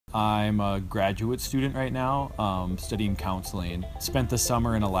I'm a graduate student right now, studying counseling. Spent the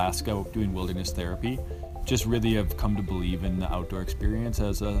summer in Alaska doing wilderness therapy. Just really have come to believe in the outdoor experience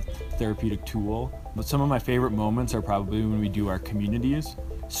as a therapeutic tool. But some of my favorite moments are probably when we do our communities,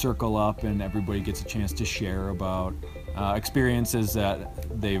 circle up and everybody gets a chance to share about experiences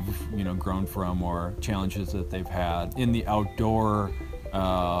that they've grown from or challenges that they've had. In the outdoor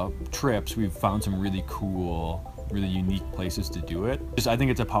trips, we've found some really cool, really unique places to do it. I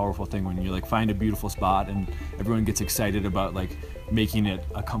think it's a powerful thing when you find a beautiful spot and everyone gets excited about making it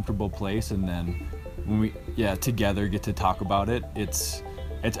a comfortable place, and then when we together get to talk about it, that's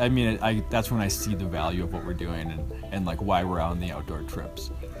when I see the value of what we're doing and why we're on the outdoor trips.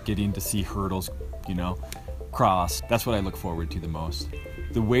 Getting to see hurdles, crossed, that's what I look forward to the most.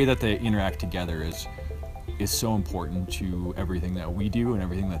 The way that they interact together is so important to everything that we do and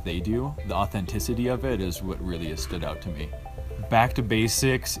everything that they do. The authenticity of it is what really has stood out to me. Back to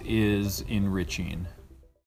basics is enriching.